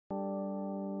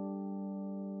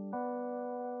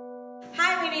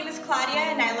name is Claudia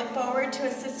and I look forward to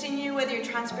assisting you with your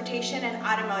transportation and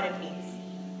automotive needs.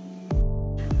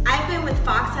 I've been with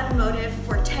Fox Automotive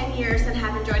for 10 years and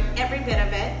have enjoyed every bit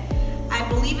of it. I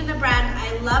believe in the brand,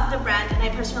 I love the brand, and I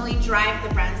personally drive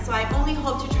the brand, so I only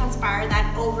hope to transpire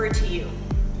that over to you.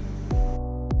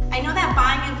 I know that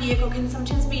buying a vehicle can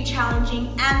sometimes be challenging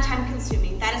and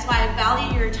time-consuming. That is why I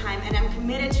value your time and I'm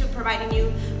committed to providing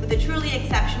you with a truly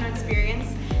exceptional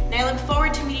experience. And I look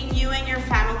forward to meeting you and your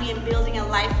family and building a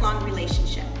lifelong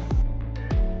relationship.